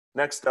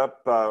Next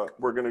up,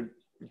 we're going to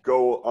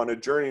go on a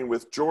journey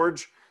with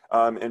George,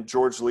 and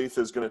George Leith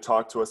is going to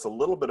talk to us a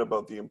little bit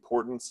about the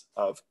importance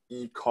of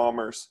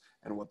e-commerce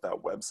and what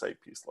that website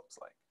piece looks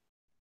like.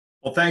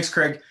 Well, thanks,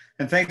 Craig,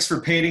 and thanks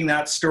for painting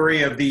that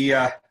story of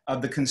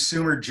the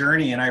consumer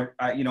journey. And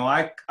I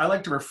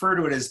like to refer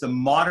to it as the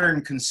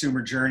modern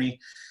consumer journey,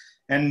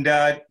 and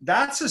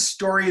that's a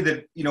story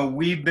that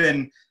we've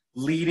been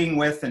leading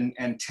with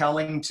and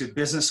telling to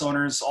business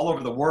owners all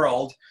over the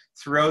world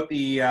throughout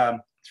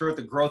the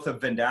growth of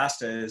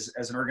Vendasta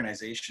as an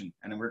organization.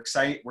 And we're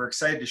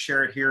excited to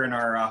share it here in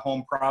our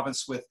home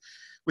province with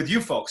you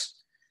folks.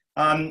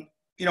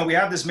 We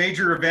have this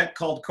major event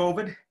called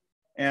COVID,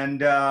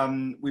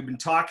 and we've been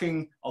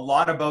talking a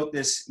lot about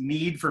this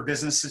need for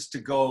businesses to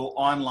go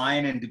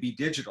online and to be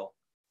digital.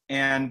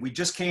 And we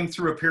just came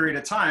through a period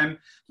of time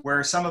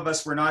where some of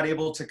us were not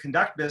able to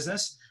conduct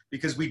business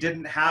because we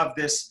didn't have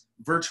this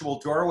virtual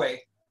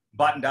doorway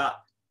buttoned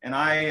up. And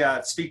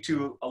I speak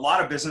to a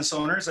lot of business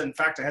owners. In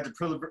fact, I had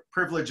the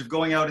privilege of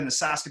going out in the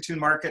Saskatoon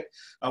market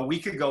a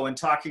week ago and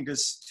talking to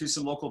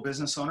some local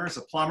business owners,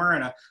 a plumber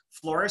and a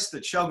florist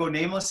that shall go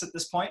nameless at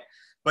this point.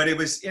 But it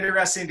was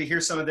interesting to hear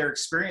some of their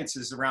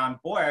experiences around,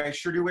 boy, I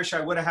sure do wish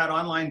I would have had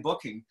online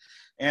booking.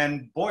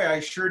 And boy,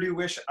 I sure do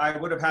wish I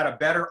would have had a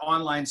better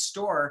online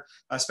store,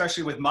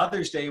 especially with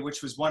Mother's Day,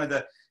 which was one of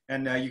the,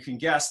 and you can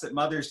guess that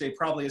Mother's Day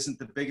probably isn't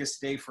the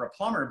biggest day for a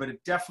plumber, but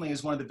it definitely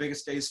is one of the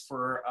biggest days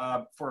for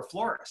a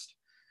florist.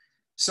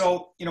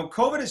 So,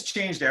 COVID has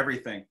changed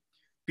everything.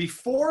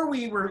 Before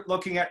we were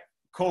looking at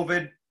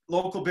COVID,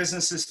 local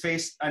businesses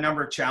faced a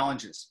number of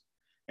challenges.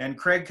 And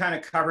Craig kind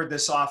of covered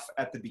this off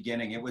at the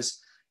beginning. It was,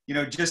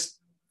 just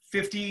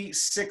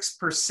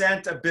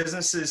 56% of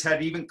businesses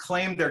had even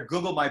claimed their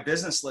Google My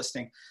Business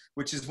listing,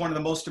 which is one of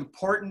the most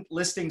important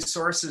listing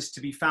sources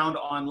to be found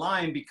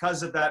online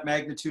because of that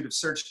magnitude of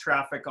search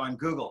traffic on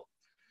Google.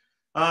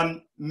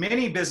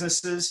 Many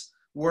businesses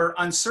were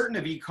uncertain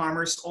of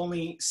e-commerce.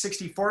 Only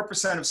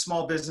 64% of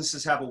small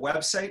businesses have a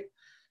website.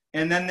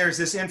 And then there's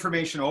this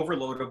information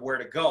overload of where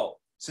to go.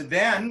 So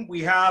then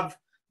we have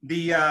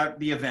the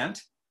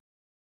event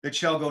that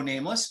shall go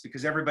nameless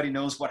because everybody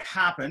knows what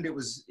happened. It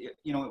was, it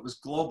was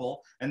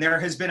global, and there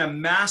has been a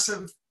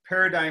massive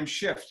paradigm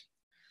shift.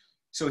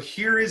 So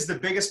here is the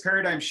biggest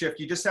paradigm shift.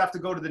 You just have to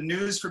go to the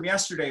news from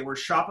yesterday where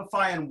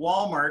Shopify and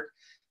Walmart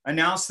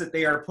announced that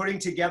they are putting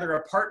together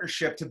a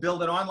partnership to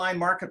build an online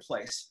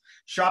marketplace.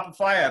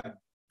 Shopify, a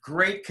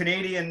great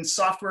Canadian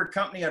software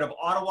company out of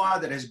Ottawa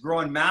that has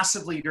grown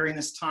massively during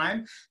this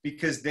time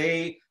because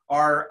they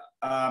are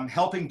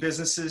helping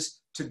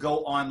businesses to go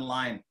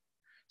online.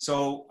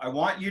 So I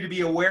want you to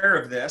be aware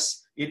of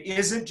this. It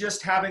isn't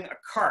just having a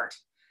cart.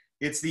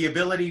 It's the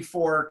ability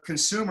for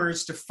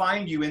consumers to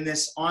find you in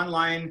this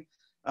online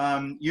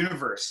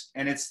universe.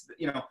 And it's,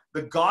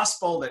 the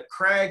gospel that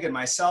Craig and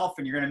myself,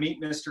 and you're going to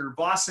meet Mr.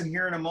 Vossen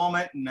here in a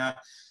moment, and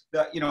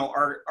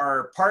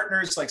our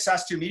partners like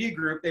Saskatoon Media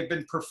Group, they've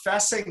been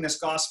professing this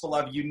gospel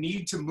of you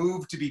need to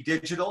move to be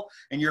digital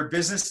and your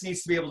business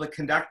needs to be able to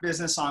conduct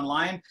business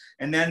online.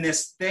 And then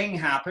this thing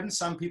happened.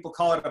 Some people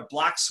call it a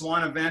black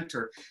swan event,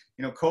 or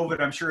COVID,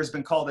 I'm sure, has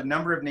been called a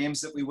number of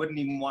names that we wouldn't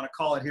even want to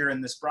call it here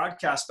in this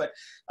broadcast, but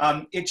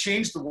it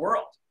changed the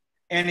world.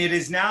 And it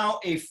is now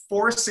a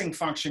forcing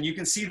function. You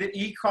can see that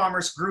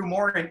e-commerce grew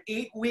more in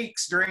 8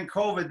 weeks during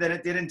COVID than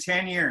it did in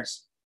 10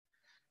 years.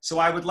 So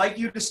I would like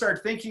you to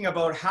start thinking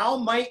about how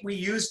might we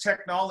use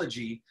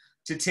technology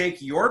to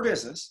take your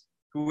business,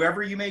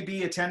 whoever you may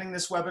be attending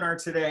this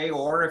webinar today,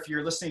 or if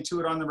you're listening to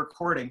it on the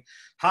recording,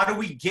 how do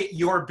we get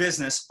your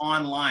business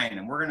online?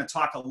 And we're going to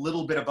talk a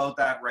little bit about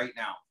that right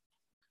now.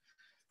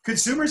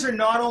 Consumers are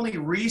not only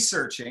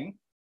researching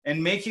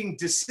and making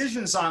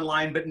decisions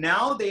online, but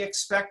now they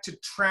expect to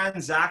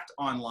transact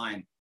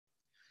online.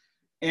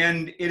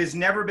 And it has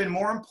never been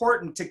more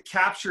important to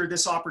capture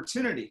this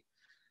opportunity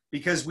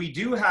because we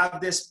do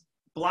have this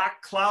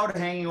black cloud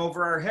hanging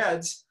over our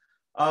heads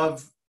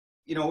of,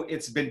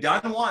 it's been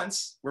done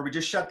once where we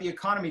just shut the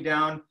economy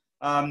down.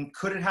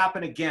 Could it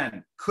happen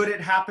again? Could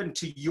it happen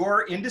to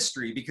your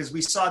industry? Because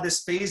we saw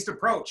this phased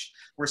approach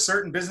where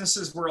certain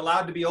businesses were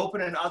allowed to be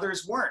open and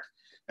others weren't.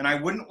 And I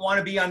wouldn't want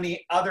to be on the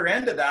other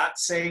end of that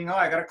saying, oh,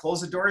 I got to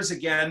close the doors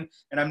again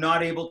and I'm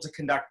not able to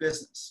conduct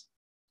business.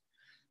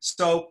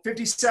 So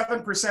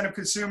 57% of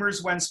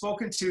consumers when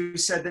spoken to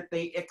said that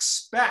they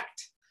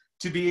expect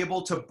to be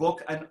able to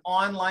book an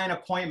online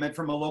appointment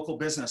from a local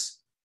business.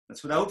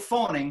 That's without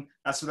phoning,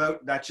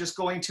 that's just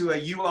going to a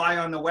UI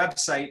on the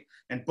website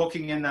and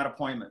booking in that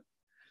appointment.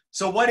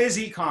 So what is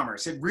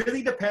e-commerce? It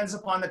really depends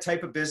upon the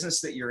type of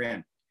business that you're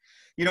in.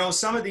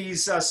 Some of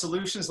these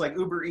solutions like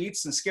Uber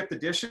Eats and Skip the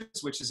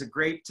Dishes, which is a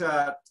great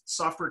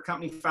software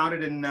company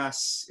founded in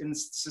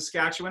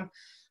Saskatchewan,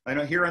 I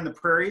know here on the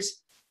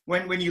prairies.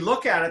 When you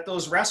look at it,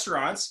 those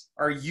restaurants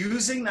are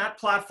using that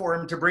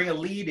platform to bring a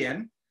lead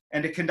in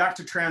and to conduct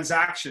a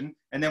transaction.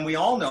 And then we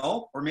all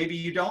know, or maybe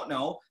you don't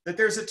know, that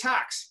there's a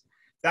tax.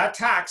 That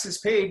tax is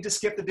paid to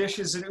Skip the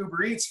Dishes and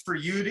Uber Eats for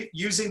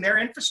using their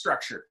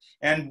infrastructure.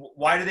 And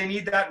why do they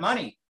need that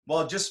money?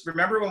 Well, just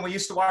remember when we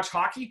used to watch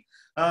hockey?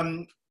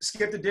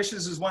 Skip the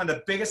Dishes is one of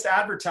the biggest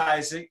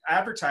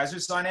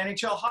advertisers on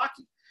NHL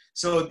hockey.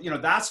 So, you know,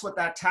 that's what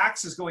that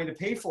tax is going to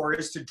pay for,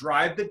 is to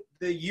drive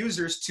the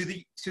users to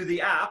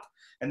the app,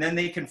 and then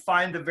they can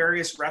find the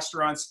various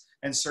restaurants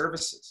and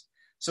services.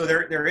 So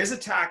there is a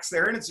tax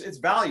there, and it's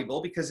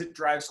valuable because it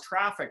drives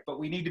traffic, but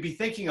we need to be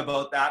thinking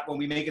about that when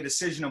we make a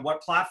decision on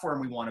what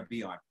platform we want to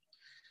be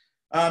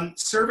on.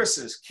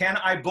 Services. Can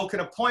I book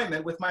an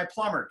appointment with my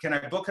plumber? Can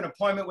I book an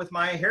appointment with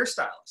my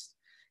hairstylist?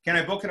 Can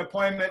I book an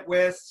appointment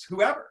with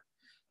whoever?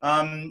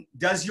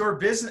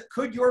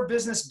 Could your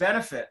business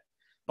benefit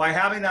by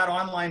having that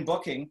online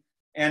booking?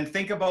 And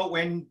think about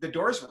when the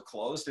doors were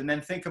closed, and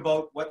then think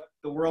about what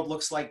the world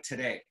looks like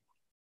today.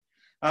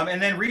 And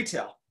then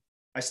retail.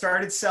 I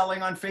started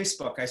selling on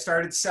Facebook. I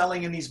started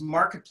selling in these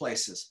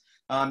marketplaces.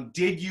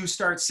 Did you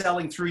start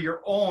selling through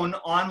your own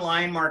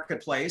online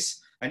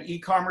marketplace, an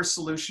e-commerce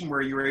solution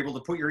where you were able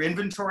to put your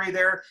inventory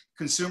there?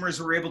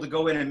 Consumers were able to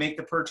go in and make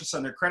the purchase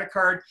on their credit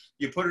card.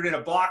 You put it in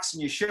a box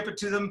and you ship it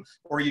to them,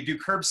 or you do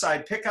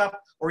curbside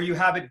pickup, or you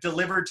have it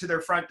delivered to their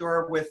front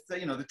door with,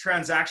 you know, the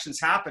transactions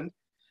happen.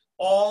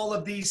 All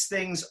of these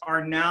things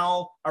are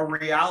now a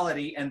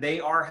reality, and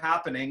they are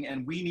happening,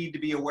 and we need to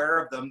be aware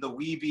of them. The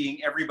we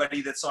being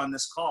everybody that's on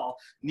this call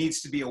needs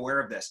to be aware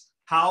of this.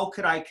 How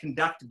could I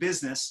conduct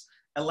business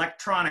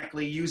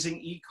electronically using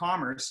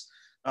e-commerce?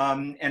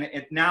 And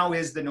it now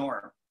is the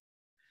norm.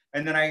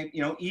 And then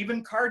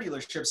even car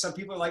dealerships, some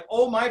people are like,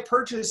 oh, my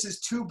purchase is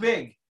too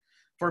big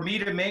for me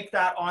to make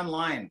that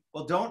online.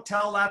 Well, don't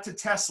tell that to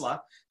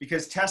Tesla,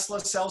 because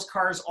Tesla sells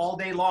cars all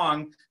day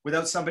long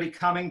without somebody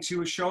coming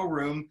to a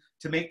showroom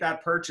to make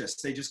that purchase.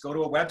 They just go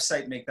to a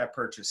website and make that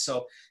purchase.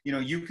 So, you know,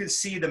 you can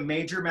see the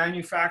major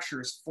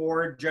manufacturers,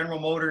 Ford, General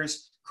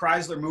Motors,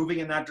 Chrysler, moving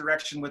in that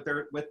direction with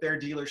their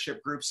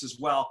dealership groups as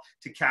well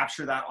to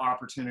capture that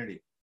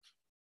opportunity.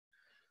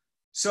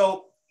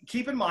 So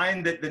keep in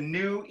mind that the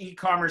new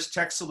e-commerce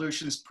tech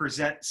solutions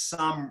present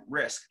some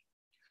risk.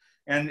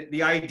 And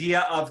the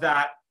idea of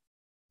that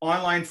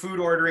online food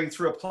ordering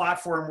through a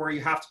platform where you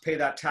have to pay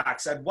that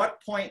tax, at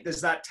what point does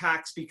that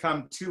tax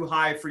become too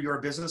high for your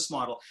business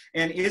model?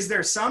 And is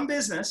there some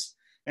business,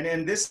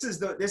 and this is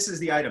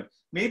the item,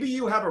 maybe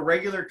you have a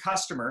regular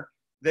customer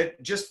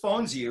that just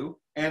phones you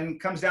and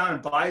comes down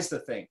and buys the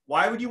thing.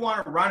 Why would you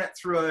want to run it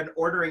through an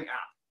ordering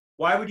app?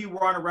 Why would you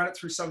want to run it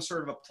through some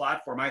sort of a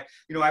platform? I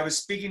was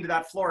speaking to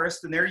that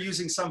florist, and they're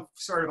using some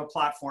sort of a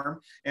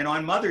platform. And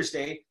on Mother's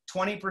Day,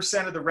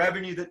 20% of the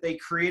revenue that they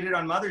created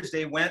on Mother's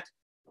Day went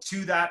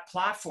to that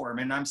platform.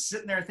 And I'm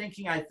sitting there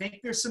thinking, I think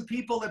there's some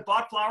people that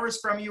bought flowers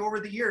from you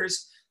over the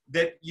years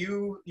that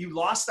you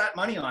lost that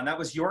money on. That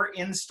was your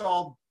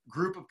installed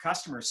group of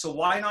customers. So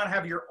why not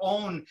have your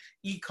own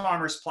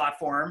e-commerce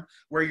platform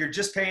where you're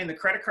just paying the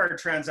credit card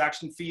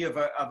transaction fee of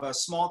a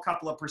small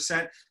couple of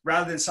percent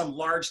rather than some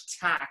large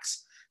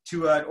tax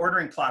to an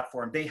ordering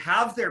platform? They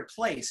have their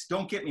place,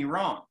 don't get me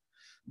wrong,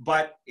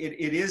 but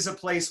it is a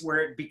place where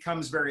it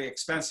becomes very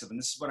expensive. And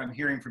this is what I'm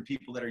hearing from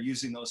people that are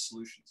using those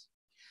solutions.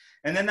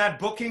 And then that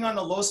booking on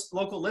the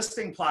local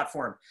listing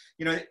platform,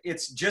 you know,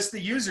 it's just the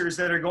users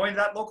that are going to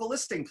that local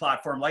listing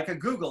platform, like a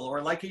Google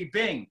or like a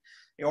Bing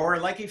or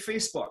like a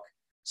Facebook.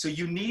 So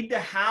you need to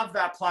have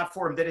that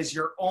platform that is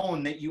your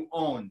own, that you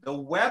own. The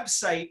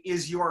website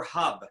is your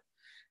hub,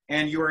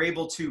 and you are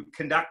able to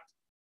conduct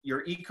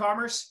your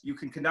e-commerce, you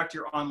can conduct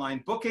your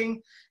online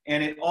booking,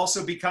 and it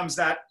also becomes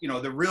that, you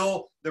know, the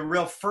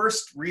real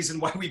first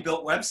reason why we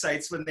built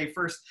websites when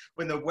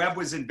the web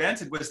was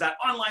invented was that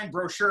online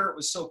brochure. It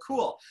was so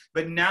cool.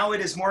 But now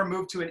it is more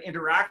moved to an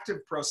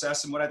interactive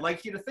process. And what I'd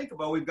like you to think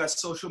about, we've got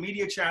social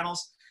media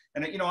channels,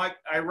 and you know,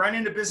 I run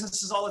into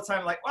businesses all the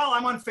time like, well,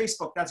 I'm on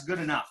Facebook, that's good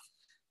enough.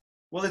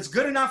 Well, it's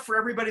good enough for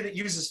everybody that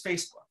uses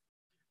Facebook.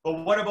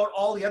 But what about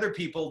all the other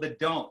people that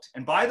don't?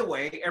 And by the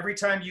way, every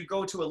time you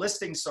go to a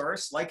listing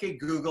source, like a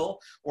Google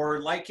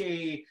or like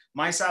a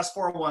MySAS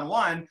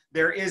 411,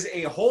 there is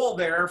a hole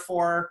there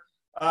for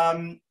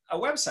a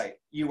website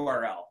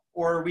URL.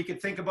 Or we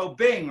could think about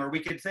Bing, or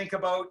we could think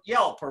about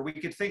Yelp, or we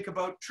could think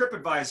about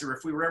TripAdvisor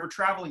if we were ever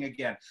traveling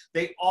again.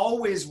 They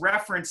always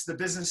reference the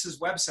business's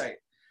website.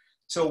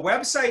 So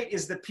website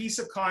is the piece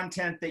of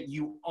content that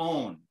you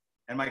own.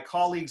 And my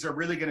colleagues are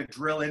really going to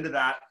drill into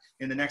that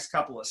in the next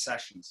couple of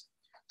sessions.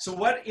 So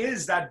what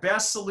is that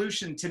best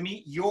solution to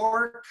meet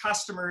your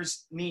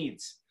customers'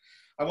 needs?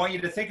 I want you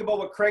to think about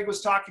what Craig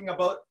was talking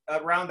about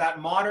around that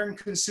modern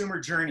consumer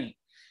journey.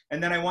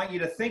 And then I want you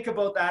to think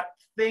about that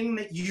thing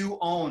that you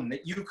own,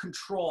 that you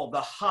control, the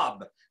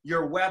hub,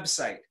 your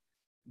website.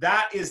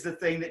 That is the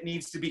thing that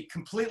needs to be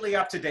completely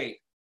up to date.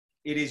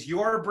 It is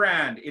your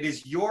brand. It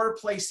is your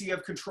place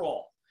of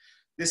control.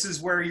 This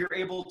is where you're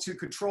able to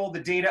control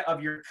the data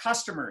of your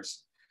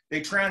customers.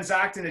 They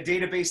transact in a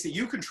database that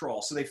you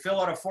control. So they fill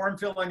out a form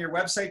fill on your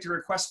website to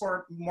request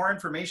for more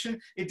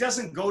information. It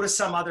doesn't go to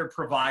some other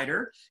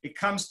provider. It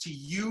comes to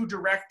you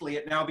directly.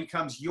 It now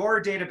becomes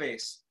your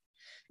database.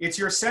 It's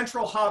your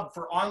central hub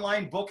for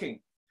online booking,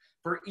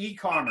 for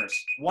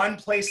e-commerce, one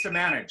place to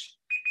manage.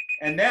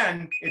 And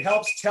then it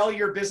helps tell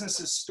your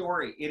business's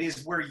story. It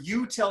is where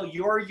you tell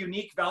your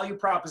unique value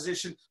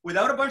proposition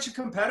without a bunch of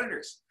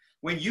competitors.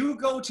 When you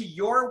go to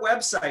your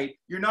website,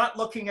 you're not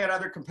looking at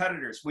other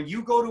competitors. When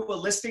you go to a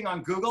listing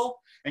on Google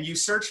and you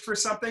search for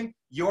something,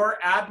 your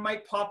ad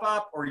might pop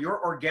up or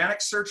your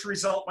organic search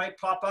result might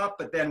pop up,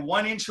 but then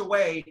 1 inch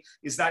away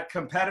is that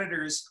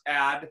competitor's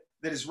ad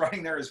that is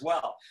running there as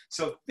well.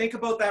 So think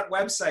about that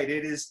website.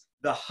 It is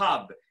the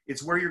hub.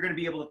 It's where you're going to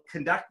be able to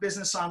conduct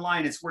business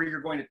online. It's where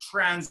you're going to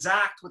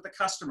transact with the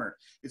customer.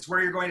 It's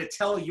where you're going to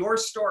tell your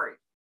story.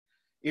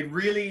 It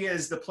really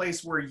is the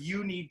place where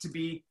you need to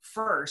be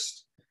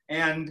first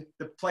and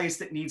the place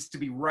that needs to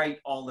be right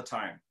all the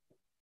time.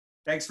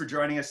 Thanks for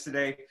joining us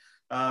today.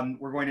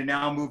 We're going to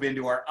now move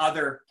into our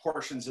other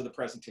portions of the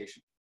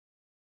presentation.